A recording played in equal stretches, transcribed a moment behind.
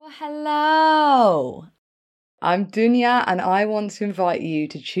Hello, I'm Dunya and I want to invite you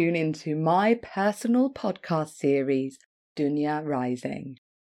to tune into my personal podcast series, Dunya Rising.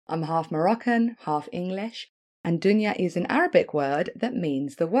 I'm half Moroccan, half English, and Dunya is an Arabic word that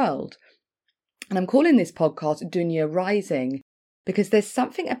means the world. And I'm calling this podcast Dunya Rising because there's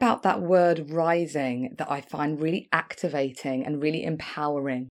something about that word rising that I find really activating and really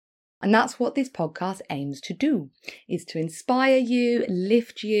empowering. And that's what this podcast aims to do, is to inspire you,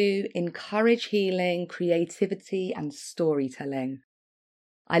 lift you, encourage healing, creativity and storytelling.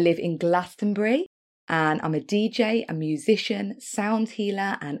 I live in Glastonbury and I'm a DJ, a musician, sound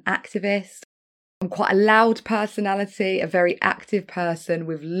healer and activist. I'm quite a loud personality, a very active person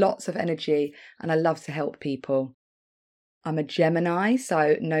with lots of energy, and I love to help people. I'm a Gemini,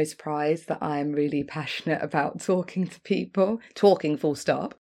 so no surprise that I'm really passionate about talking to people, talking full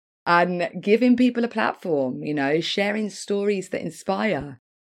stop. And giving people a platform, sharing stories that inspire.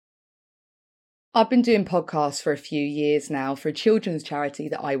 I've been doing podcasts for a few years now for a children's charity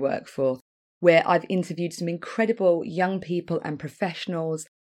that I work for, where I've interviewed some incredible young people and professionals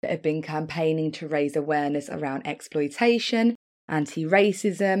that have been campaigning to raise awareness around exploitation,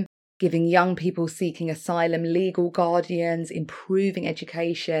 anti-racism, giving young people seeking asylum legal guardians, improving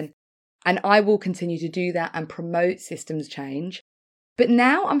education. And I will continue to do that and promote systems change. But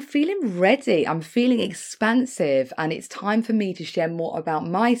now I'm feeling ready, I'm feeling expansive, and it's time for me to share more about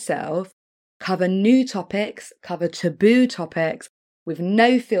myself, cover new topics, cover taboo topics with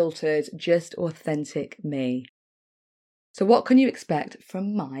no filters, just authentic me. So what can you expect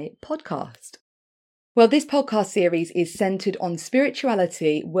from my podcast? Well, this podcast series is centered on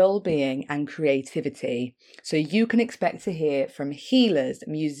spirituality, well-being and creativity. So you can expect to hear from healers,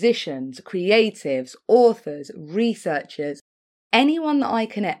 musicians, creatives, authors, researchers, anyone that I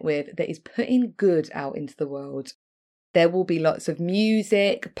connect with that is putting good out into the world. There will be lots of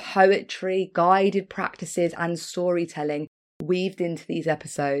music, poetry, guided practices and storytelling weaved into these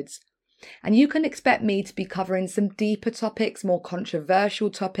episodes. And you can expect me to be covering some deeper topics, more controversial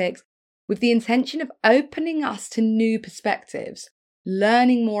topics, with the intention of opening us to new perspectives,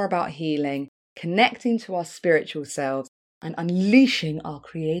 learning more about healing, connecting to our spiritual selves, and unleashing our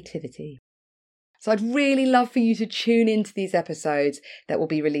creativity. So I'd really love for you to tune into these episodes that will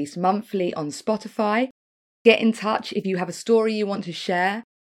be released monthly on Spotify. Get in touch if you have a story you want to share.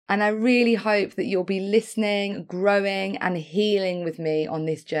 And I really hope that you'll be listening, growing and healing with me on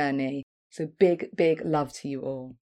this journey. So big, big love to you all.